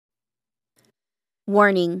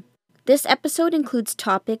Warning: this episode includes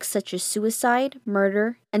topics such as suicide,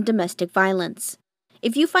 murder, and domestic violence.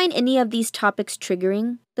 If you find any of these topics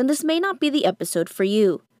triggering, then this may not be the episode for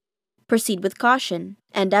you. Proceed with caution,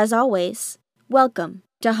 and as always, welcome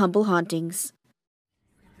to Humble Hauntings.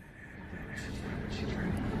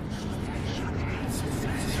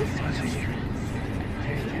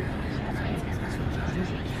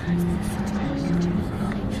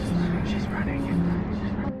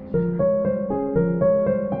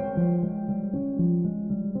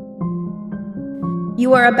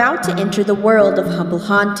 You are about to enter the world of Humble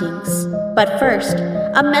Hauntings. But first,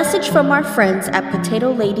 a message from our friends at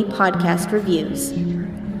Potato Lady Podcast Reviews.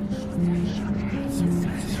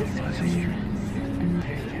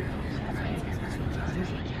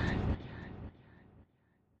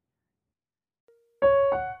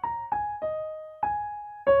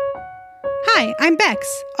 Hi, I'm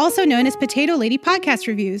Bex, also known as Potato Lady Podcast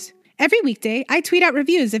Reviews. Every weekday, I tweet out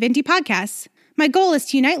reviews of indie podcasts. My goal is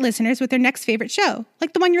to unite listeners with their next favorite show,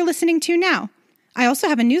 like the one you're listening to now. I also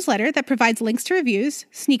have a newsletter that provides links to reviews,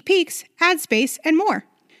 sneak peeks, ad space, and more.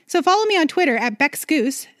 So follow me on Twitter at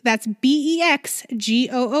BexGoose, that's BEXGOOS,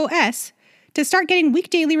 to start getting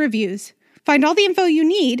weekdaily reviews. Find all the info you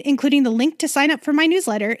need, including the link to sign up for my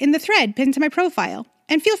newsletter, in the thread pinned to my profile.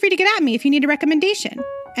 And feel free to get at me if you need a recommendation.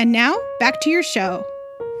 And now, back to your show.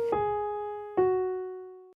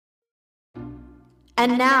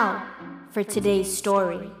 And now, for today's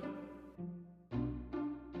story.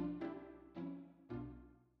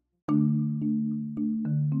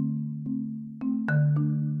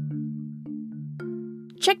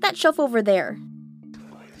 Check that shelf over there.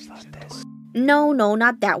 No,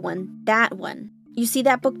 not that one. That one. You see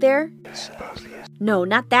that book there? No,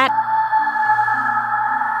 not that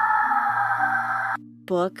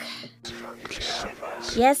book.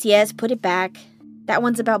 Yes, put it back. That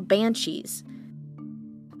one's about banshees.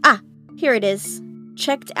 Here it is.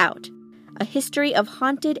 Checked Out. A history of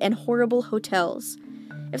haunted and horrible hotels.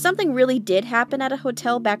 If something really did happen at a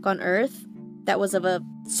hotel back on Earth that was of a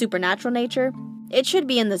supernatural nature, it should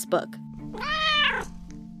be in this book.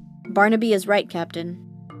 Barnaby is right, Captain.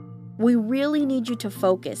 We really need you to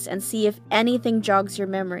focus and see if anything jogs your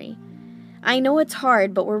memory. I know it's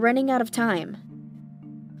hard, but we're running out of time.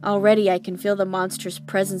 Already I can feel the monster's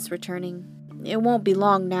presence returning. It won't be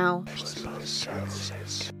long now.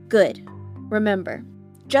 Good. Remember,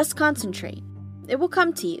 just concentrate. It will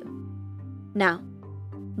come to you. Now,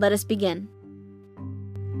 let us begin.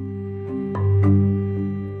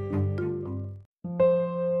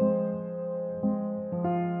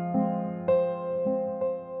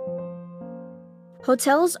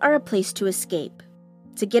 Hotels are a place to escape,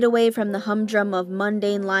 to get away from the humdrum of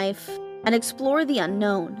mundane life and explore the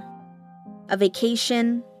unknown. A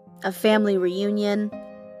vacation, a family reunion,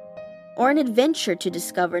 or an adventure to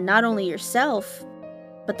discover not only yourself,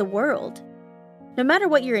 but the world. No matter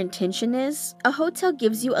what your intention is, a hotel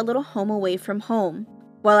gives you a little home away from home,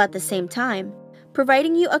 while at the same time,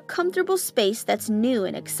 providing you a comfortable space that's new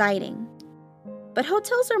and exciting. But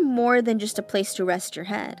hotels are more than just a place to rest your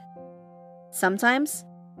head. Sometimes,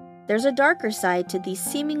 there's a darker side to these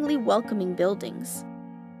seemingly welcoming buildings.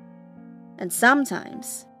 And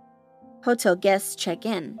sometimes, hotel guests check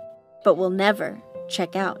in, but will never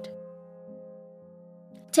check out.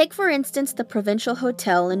 Take, for instance, the Provincial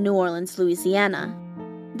Hotel in New Orleans, Louisiana.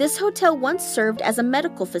 This hotel once served as a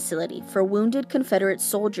medical facility for wounded Confederate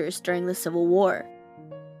soldiers during the Civil War.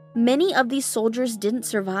 Many of these soldiers didn't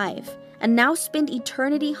survive, and now spend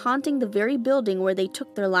eternity haunting the very building where they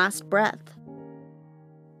took their last breath.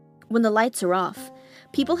 When the lights are off,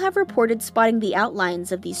 people have reported spotting the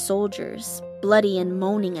outlines of these soldiers, bloody and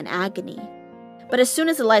moaning in agony. But as soon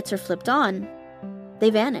as the lights are flipped on,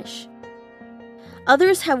 they vanish.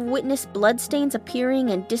 Others have witnessed bloodstains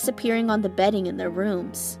appearing and disappearing on the bedding in their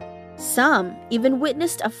rooms. Some even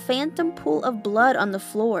witnessed a phantom pool of blood on the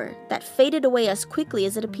floor that faded away as quickly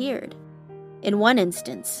as it appeared. In one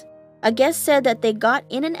instance, a guest said that they got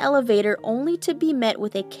in an elevator only to be met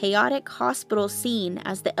with a chaotic hospital scene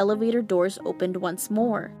as the elevator doors opened once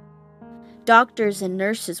more. Doctors and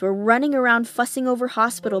nurses were running around fussing over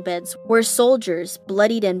hospital beds where soldiers,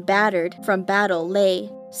 bloodied and battered from battle,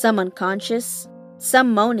 lay, some unconscious,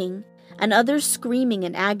 some moaning, and others screaming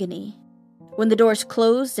in agony. When the doors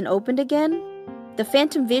closed and opened again, the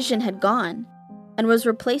phantom vision had gone and was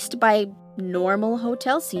replaced by normal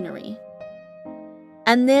hotel scenery.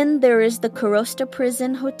 And then there is the Korosta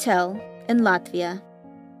Prison Hotel in Latvia.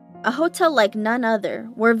 A hotel like none other,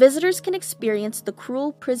 where visitors can experience the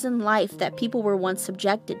cruel prison life that people were once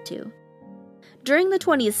subjected to. During the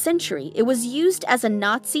 20th century, it was used as a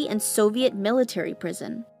Nazi and Soviet military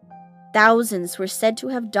prison. Thousands were said to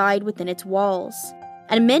have died within its walls,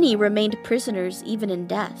 and many remained prisoners even in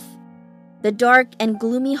death. The dark and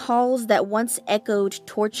gloomy halls that once echoed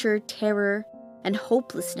torture, terror, and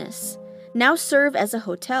hopelessness now serve as a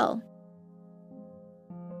hotel.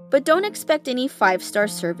 But don't expect any 5-star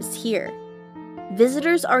service here.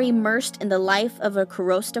 Visitors are immersed in the life of a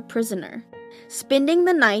Korosta prisoner, spending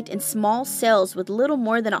the night in small cells with little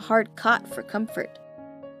more than a hard cot for comfort.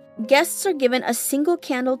 Guests are given a single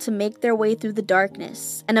candle to make their way through the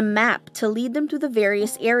darkness and a map to lead them through the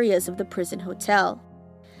various areas of the prison hotel.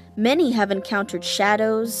 Many have encountered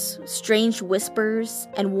shadows, strange whispers,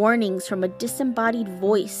 and warnings from a disembodied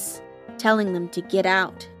voice telling them to get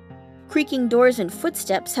out. Creaking doors and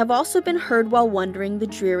footsteps have also been heard while wandering the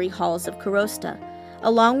dreary halls of Korosta,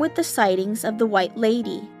 along with the sightings of the White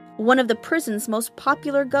Lady, one of the prison's most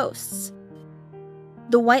popular ghosts.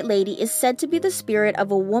 The White Lady is said to be the spirit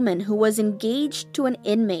of a woman who was engaged to an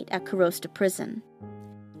inmate at Korosta prison.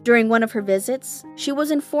 During one of her visits, she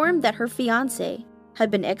was informed that her fiancé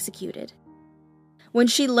had been executed. When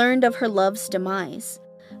she learned of her love's demise,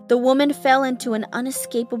 the woman fell into an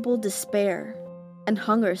unescapable despair and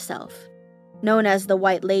hung herself. Known as the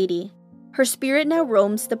White Lady, her spirit now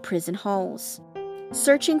roams the prison halls,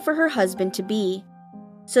 searching for her husband-to-be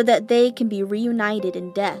so that they can be reunited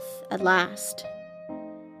in death at last.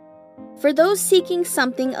 For those seeking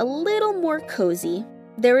something a little more cozy,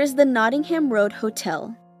 there is the Nottingham Road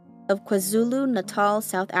Hotel of KwaZulu-Natal,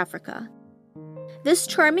 South Africa. This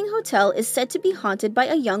charming hotel is said to be haunted by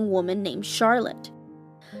a young woman named Charlotte.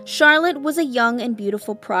 Charlotte was a young and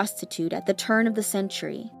beautiful prostitute at the turn of the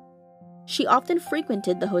century. She often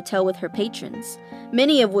frequented the hotel with her patrons,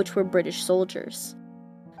 many of which were British soldiers.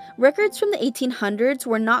 Records from the 1800s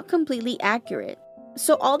were not completely accurate,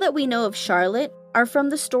 so all that we know of Charlotte are from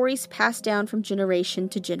the stories passed down from generation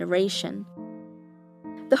to generation.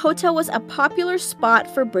 The hotel was a popular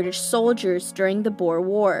spot for British soldiers during the Boer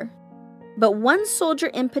War, but one soldier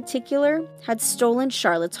in particular had stolen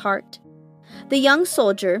Charlotte's heart. The young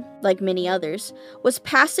soldier, like many others, was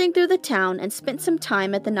passing through the town and spent some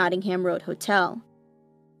time at the Nottingham Road Hotel.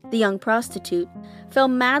 The young prostitute fell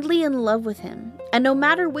madly in love with him, and no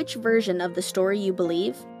matter which version of the story you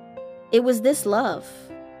believe, it was this love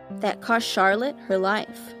that cost Charlotte her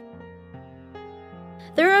life.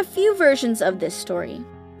 There are a few versions of this story,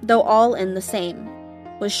 though all end the same,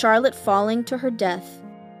 with Charlotte falling to her death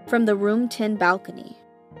from the room 10 balcony.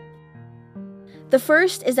 The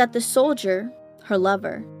first is that the soldier, her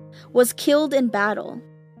lover, was killed in battle.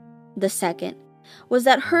 The second was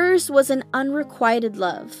that hers was an unrequited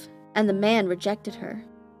love, and the man rejected her.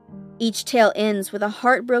 Each tale ends with a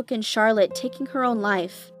heartbroken Charlotte taking her own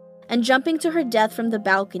life and jumping to her death from the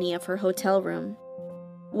balcony of her hotel room.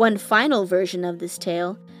 One final version of this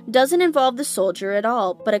tale doesn't involve the soldier at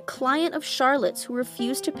all, but a client of Charlotte's who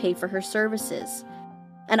refused to pay for her services.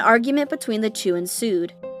 An argument between the two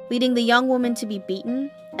ensued, leading the young woman to be beaten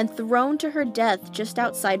and thrown to her death just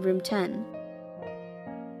outside room 10.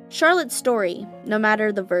 Charlotte's story, no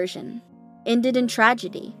matter the version, ended in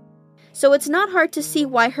tragedy, so it's not hard to see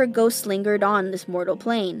why her ghost lingered on this mortal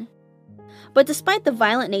plane. But despite the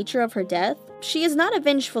violent nature of her death, she is not a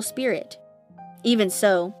vengeful spirit. Even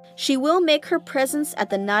so, she will make her presence at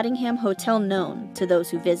the Nottingham Hotel known to those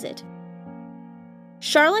who visit.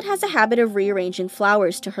 Charlotte has a habit of rearranging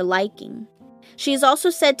flowers to her liking. She is also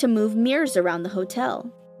said to move mirrors around the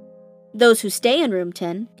hotel. Those who stay in room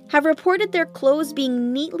 10 have reported their clothes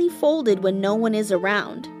being neatly folded when no one is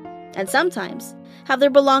around, and sometimes have their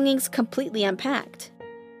belongings completely unpacked.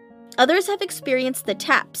 Others have experienced the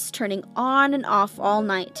taps turning on and off all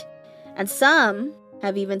night, and some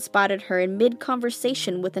have even spotted her in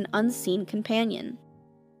mid-conversation with an unseen companion.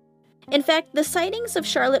 In fact, the sightings of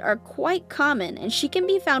Charlotte are quite common, and she can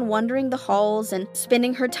be found wandering the halls and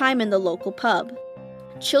spending her time in the local pub.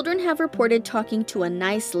 Children have reported talking to a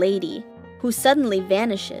nice lady who suddenly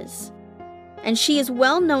vanishes, and she is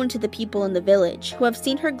well known to the people in the village who have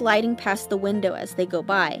seen her gliding past the window as they go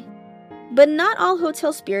by. But not all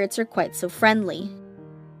hotel spirits are quite so friendly.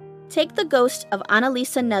 Take the ghost of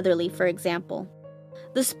Annalisa Netherly, for example.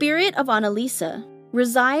 The spirit of Annalisa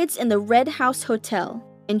resides in the Red House Hotel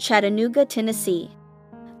in Chattanooga, Tennessee.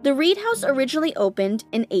 The Reed House originally opened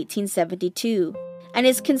in 1872 and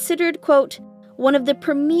is considered, quote, one of the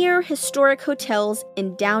premier historic hotels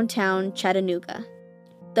in downtown Chattanooga.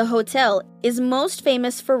 The hotel is most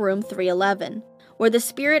famous for room 311, where the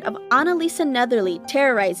spirit of Annalisa Netherly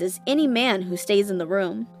terrorizes any man who stays in the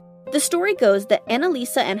room. The story goes that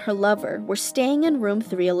Annalisa and her lover were staying in room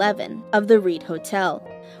 311 of the Reed Hotel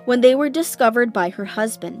when they were discovered by her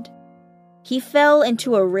husband. He fell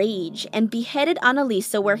into a rage and beheaded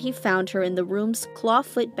Annalisa where he found her in the room's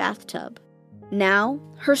clawfoot bathtub. Now,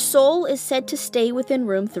 her soul is said to stay within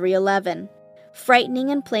room 311, frightening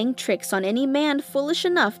and playing tricks on any man foolish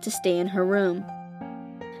enough to stay in her room.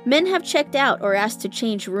 Men have checked out or asked to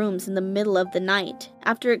change rooms in the middle of the night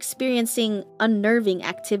after experiencing unnerving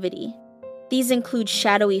activity. These include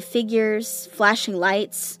shadowy figures, flashing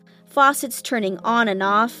lights, faucets turning on and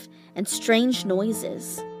off, and strange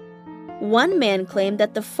noises. One man claimed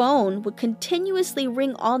that the phone would continuously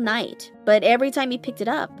ring all night, but every time he picked it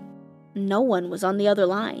up, no one was on the other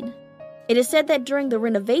line. It is said that during the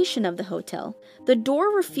renovation of the hotel, the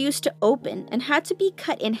door refused to open and had to be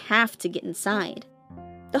cut in half to get inside.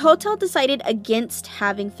 The hotel decided against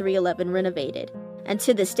having 311 renovated, and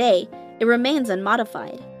to this day, it remains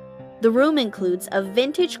unmodified. The room includes a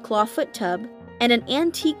vintage clawfoot tub and an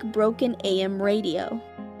antique broken AM radio.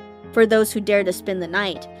 For those who dare to spend the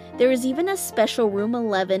night, there is even a special Room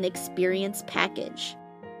 11 experience package.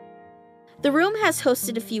 The room has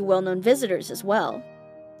hosted a few well-known visitors as well.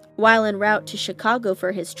 While en route to Chicago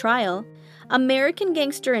for his trial, American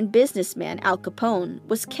gangster and businessman Al Capone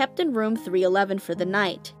was kept in room 311 for the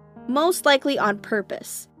night, most likely on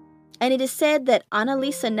purpose. And it is said that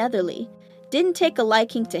Annalisa Netherly didn't take a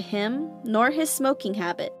liking to him nor his smoking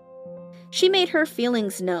habit. She made her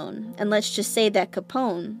feelings known, and let's just say that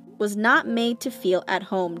Capone was not made to feel at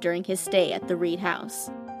home during his stay at the Reed House.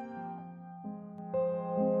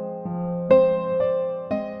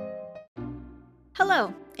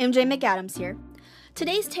 Hello, MJ McAdams here.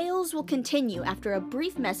 Today's tales will continue after a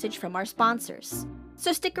brief message from our sponsors.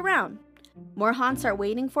 So stick around. More haunts are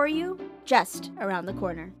waiting for you just around the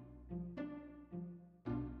corner.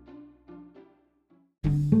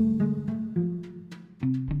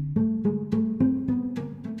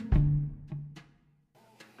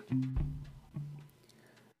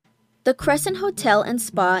 The Crescent Hotel and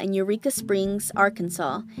Spa in Eureka Springs,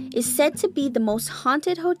 Arkansas, is said to be the most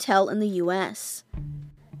haunted hotel in the U.S.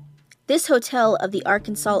 This hotel of the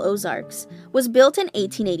Arkansas Ozarks was built in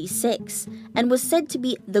 1886 and was said to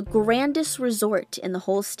be the grandest resort in the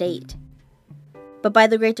whole state. But by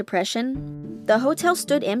the Great Depression, the hotel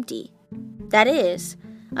stood empty. That is,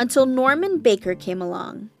 until Norman Baker came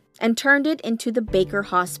along and turned it into the Baker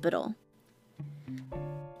Hospital.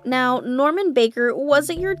 Now, Norman Baker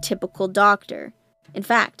wasn't your typical doctor. In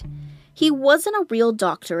fact, he wasn't a real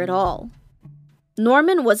doctor at all.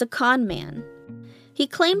 Norman was a con man. He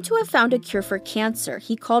claimed to have found a cure for cancer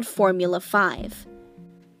he called Formula 5.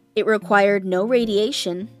 It required no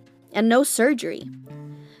radiation and no surgery,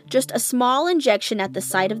 just a small injection at the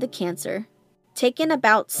site of the cancer, taken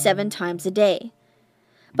about 7 times a day.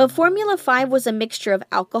 But Formula 5 was a mixture of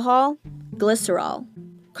alcohol, glycerol,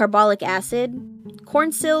 carbolic acid,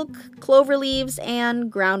 corn silk, clover leaves, and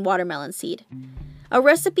ground watermelon seed. A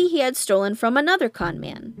recipe he had stolen from another con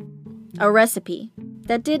man. A recipe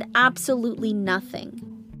that did absolutely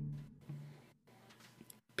nothing.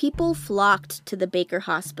 People flocked to the Baker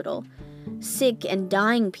Hospital, sick and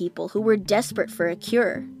dying people who were desperate for a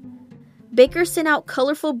cure. Baker sent out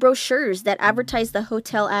colorful brochures that advertised the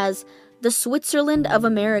hotel as the Switzerland of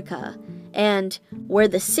America and where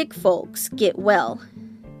the sick folks get well.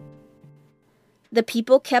 The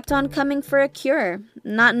people kept on coming for a cure,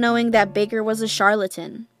 not knowing that Baker was a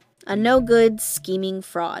charlatan, a no-good, scheming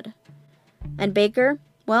fraud. And Baker,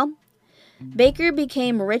 well, Baker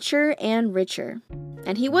became richer and richer,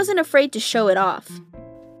 and he wasn't afraid to show it off,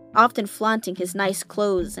 often flaunting his nice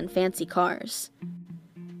clothes and fancy cars.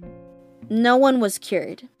 No one was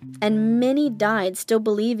cured, and many died still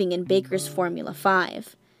believing in Baker's Formula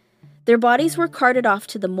 5. Their bodies were carted off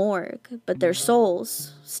to the morgue, but their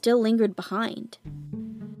souls still lingered behind.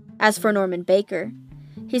 As for Norman Baker,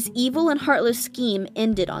 his evil and heartless scheme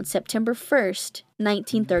ended on September 1st,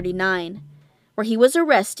 1939, where he was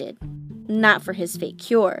arrested, not for his fake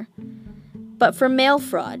cure, but for mail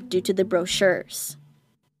fraud due to the brochures.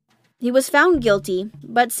 He was found guilty,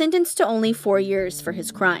 but sentenced to only 4 years for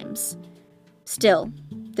his crimes. Still,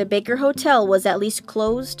 the Baker Hotel was at least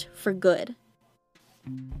closed for good.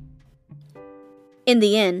 In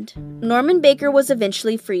the end, Norman Baker was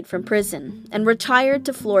eventually freed from prison and retired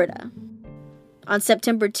to Florida. On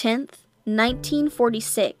September 10th,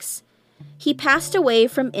 1946, he passed away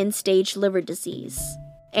from end-stage liver disease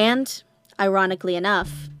and, ironically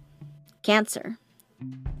enough, cancer.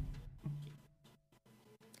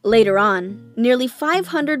 Later on, nearly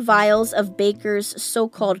 500 vials of Baker's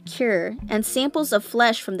so-called cure and samples of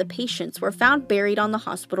flesh from the patients were found buried on the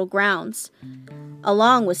hospital grounds,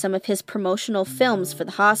 along with some of his promotional films for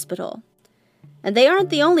the hospital. And they aren't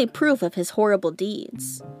the only proof of his horrible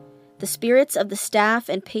deeds. the spirits of the staff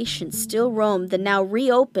and patients still roam the now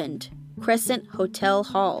reopened Crescent Hotel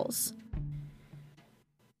halls.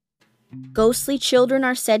 Ghostly children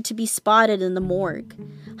are said to be spotted in the morgue,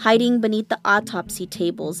 hiding beneath the autopsy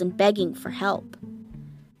tables and begging for help.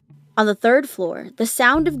 On the third floor, the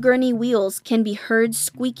sound of gurney wheels can be heard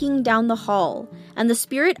squeaking down the hall, and the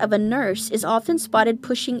spirit of a nurse is often spotted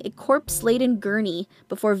pushing a corpse-laden gurney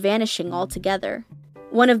before vanishing altogether.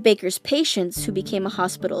 One of Baker's patients, who became a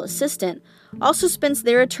hospital assistant, also spends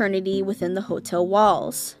their eternity within the hotel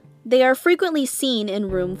walls. They are frequently seen in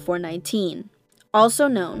room 419, also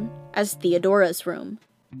known as Theodora's room.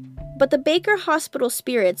 But the Baker Hospital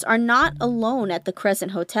spirits are not alone at the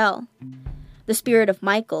Crescent Hotel. The spirit of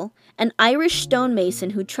Michael, an Irish stonemason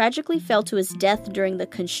who tragically fell to his death during the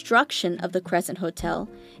construction of the Crescent Hotel,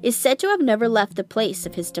 is said to have never left the place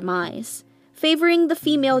of his demise, favoring the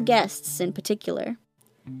female guests in particular.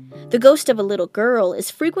 The ghost of a little girl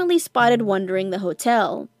is frequently spotted wandering the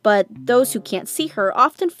hotel, but those who can't see her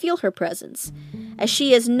often feel her presence, as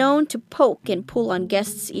she is known to poke and pull on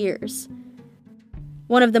guests' ears.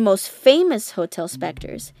 One of the most famous hotel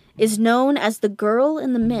specters is known as the Girl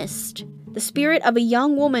in the Mist, the spirit of a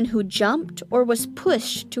young woman who jumped or was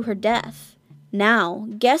pushed to her death. Now,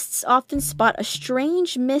 guests often spot a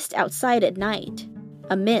strange mist outside at night,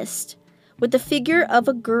 a mist with the figure of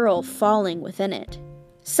a girl falling within it.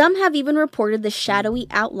 Some have even reported the shadowy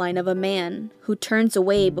outline of a man who turns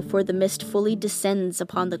away before the mist fully descends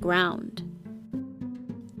upon the ground.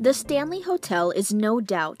 The Stanley Hotel is no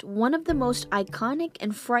doubt one of the most iconic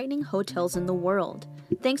and frightening hotels in the world,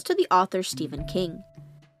 thanks to the author Stephen King.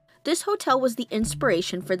 This hotel was the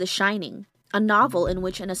inspiration for The Shining, a novel in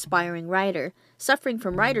which an aspiring writer, suffering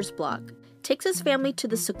from writer's block, takes his family to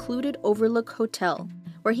the secluded Overlook Hotel,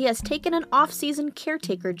 where he has taken an off-season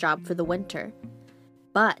caretaker job for the winter.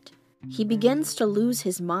 But he begins to lose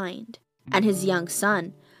his mind, and his young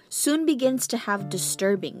son soon begins to have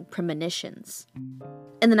disturbing premonitions.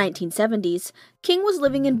 In the 1970s, King was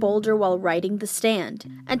living in Boulder while writing The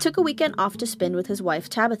Stand, and took a weekend off to spend with his wife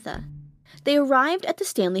Tabitha. They arrived at the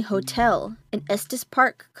Stanley Hotel in Estes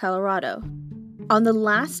Park, Colorado. On the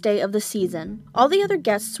last day of the season, all the other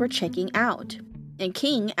guests were checking out, and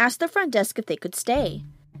King asked the front desk if they could stay.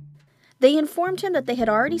 They informed him that they had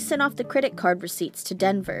already sent off the credit card receipts to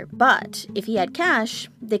Denver, but if he had cash,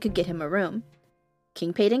 they could get him a room.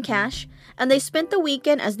 King paid in cash, and they spent the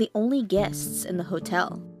weekend as the only guests in the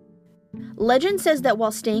hotel. Legend says that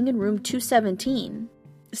while staying in room 217,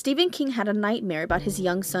 Stephen King had a nightmare about his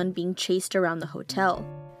young son being chased around the hotel.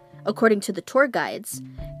 According to the tour guides,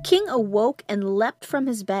 King awoke and leapt from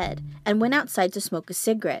his bed and went outside to smoke a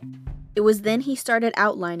cigarette. It was then he started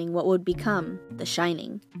outlining what would become The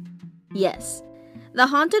Shining. Yes, the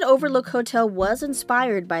haunted Overlook Hotel was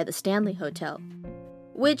inspired by the Stanley Hotel,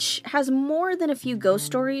 which has more than a few ghost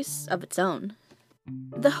stories of its own.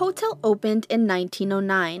 The hotel opened in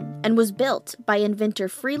 1909 and was built by inventor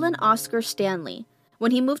Freeland Oscar Stanley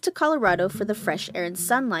when he moved to Colorado for the fresh air and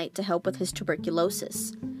sunlight to help with his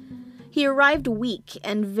tuberculosis. He arrived weak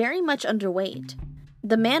and very much underweight.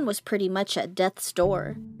 The man was pretty much at death's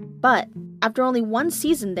door, but after only one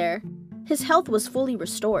season there, his health was fully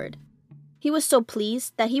restored. He was so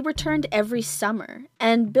pleased that he returned every summer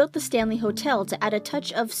and built the Stanley Hotel to add a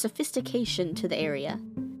touch of sophistication to the area.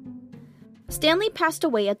 Stanley passed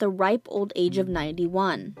away at the ripe old age of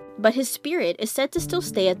 91, but his spirit is said to still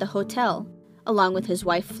stay at the hotel, along with his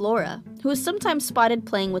wife Flora, who is sometimes spotted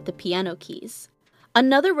playing with the piano keys.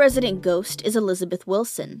 Another resident ghost is Elizabeth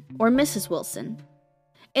Wilson, or Mrs. Wilson.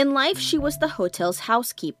 In life, she was the hotel's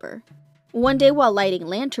housekeeper. One day while lighting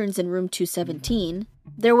lanterns in room 217,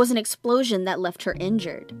 there was an explosion that left her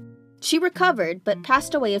injured. She recovered, but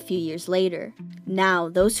passed away a few years later. Now,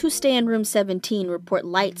 those who stay in room 17 report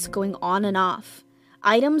lights going on and off,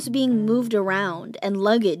 items being moved around, and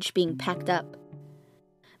luggage being packed up.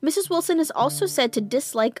 Mrs. Wilson is also said to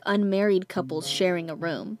dislike unmarried couples sharing a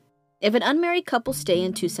room. If an unmarried couple stay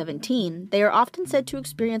in 217, they are often said to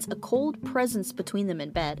experience a cold presence between them in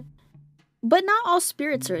bed. But not all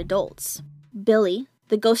spirits are adults. Billy,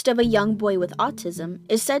 the ghost of a young boy with autism,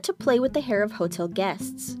 is said to play with the hair of hotel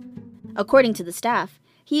guests. According to the staff,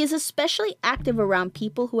 he is especially active around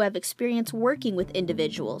people who have experience working with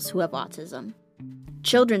individuals who have autism.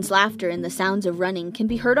 Children's laughter and the sounds of running can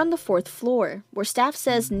be heard on the 4th floor, where staff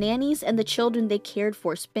says nannies and the children they cared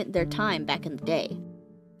for spent their time back in the day.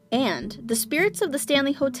 And the spirits of the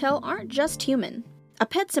Stanley Hotel aren't just human. A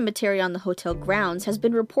pet cemetery on the hotel grounds has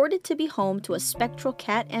been reported to be home to a spectral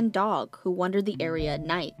cat and dog who wander the area at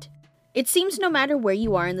night. It seems no matter where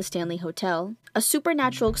you are in the Stanley Hotel, a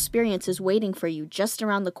supernatural experience is waiting for you just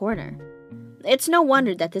around the corner. It's no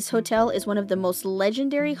wonder that this hotel is one of the most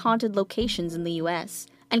legendary haunted locations in the US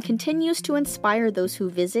and continues to inspire those who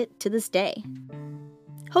visit to this day.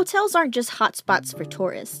 Hotels aren't just hotspots for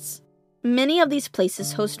tourists. Many of these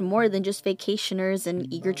places host more than just vacationers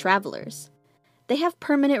and eager travelers. They have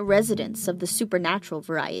permanent residents of the supernatural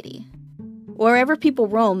variety. Wherever people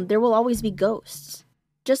roam, there will always be ghosts.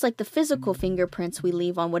 Just like the physical fingerprints we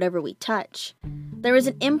leave on whatever we touch, there is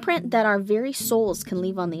an imprint that our very souls can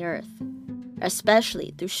leave on the earth,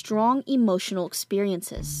 especially through strong emotional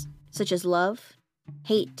experiences, such as love,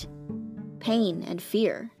 hate, pain, and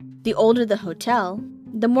fear. The older the hotel,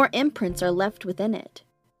 the more imprints are left within it.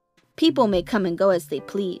 People may come and go as they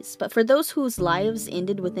please, but for those whose lives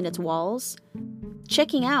ended within its walls,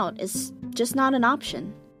 checking out is just not an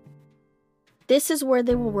option. This is where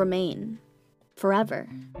they will remain, forever.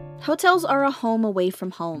 Hotels are a home away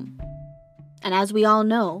from home. And as we all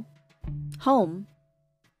know, home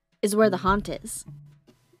is where the haunt is.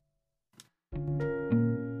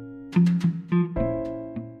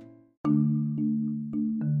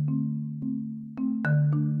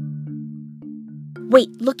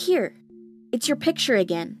 Wait, look here. It's your picture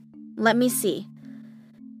again. Let me see.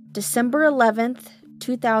 December 11th,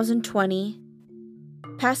 2020,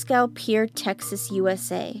 Pascal Pier, Texas,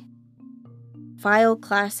 USA. File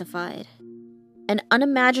classified. An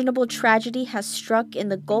unimaginable tragedy has struck in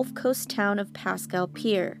the Gulf Coast town of Pascal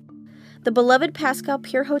Pier. The beloved Pascal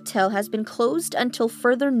Pier Hotel has been closed until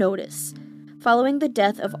further notice, following the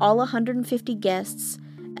death of all 150 guests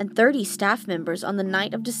and 30 staff members on the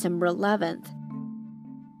night of December 11th.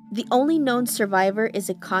 The only known survivor is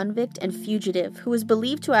a convict and fugitive who is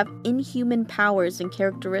believed to have inhuman powers and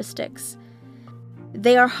characteristics.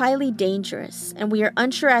 They are highly dangerous, and we are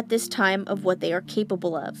unsure at this time of what they are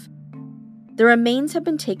capable of. The remains have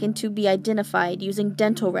been taken to be identified using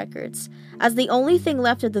dental records, as the only thing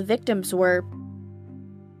left of the victims were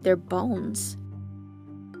their bones.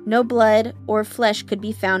 No blood or flesh could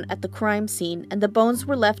be found at the crime scene, and the bones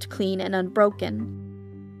were left clean and unbroken.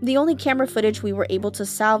 The only camera footage we were able to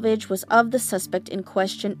salvage was of the suspect in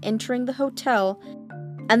question entering the hotel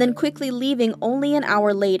and then quickly leaving only an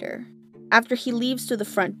hour later. After he leaves through the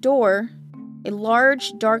front door, a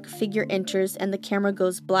large, dark figure enters and the camera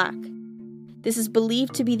goes black. This is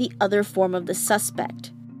believed to be the other form of the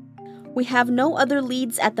suspect. We have no other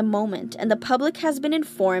leads at the moment, and the public has been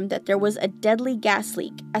informed that there was a deadly gas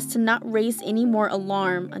leak as to not raise any more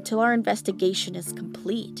alarm until our investigation is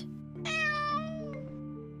complete.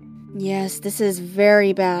 Yes, this is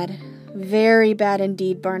very bad. Very bad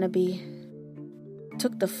indeed, Barnaby.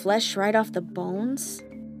 Took the flesh right off the bones?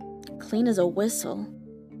 Clean as a whistle.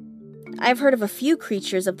 I've heard of a few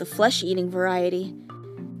creatures of the flesh-eating variety.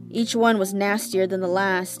 Each one was nastier than the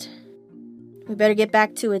last. We better get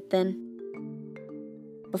back to it then.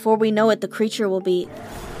 Before we know it, the creature will be...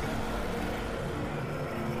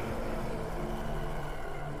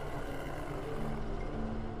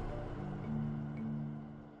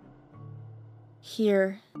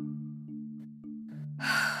 here.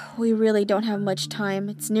 We really don't have much time.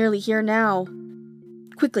 It's nearly here now.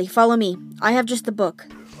 Quickly, follow me. I have just the book.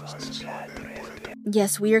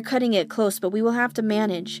 Yes, we are cutting it close, but we will have to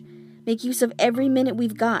manage. Make use of every minute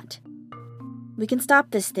we've got. We can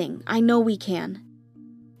stop this thing. I know we can.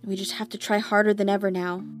 We just have to try harder than ever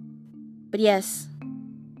now. But yes,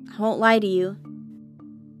 I won't lie to you.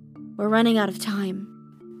 We're running out of time.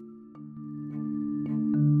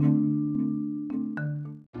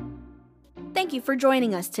 Thank you for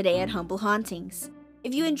joining us today at Humble Hauntings.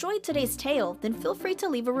 If you enjoyed today's tale, then feel free to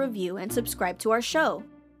leave a review and subscribe to our show.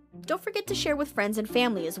 Don't forget to share with friends and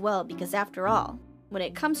family as well, because after all, when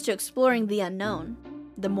it comes to exploring the unknown,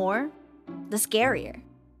 the more, the scarier.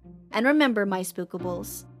 And remember, my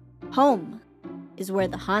spookables, home is where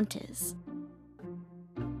the haunt is.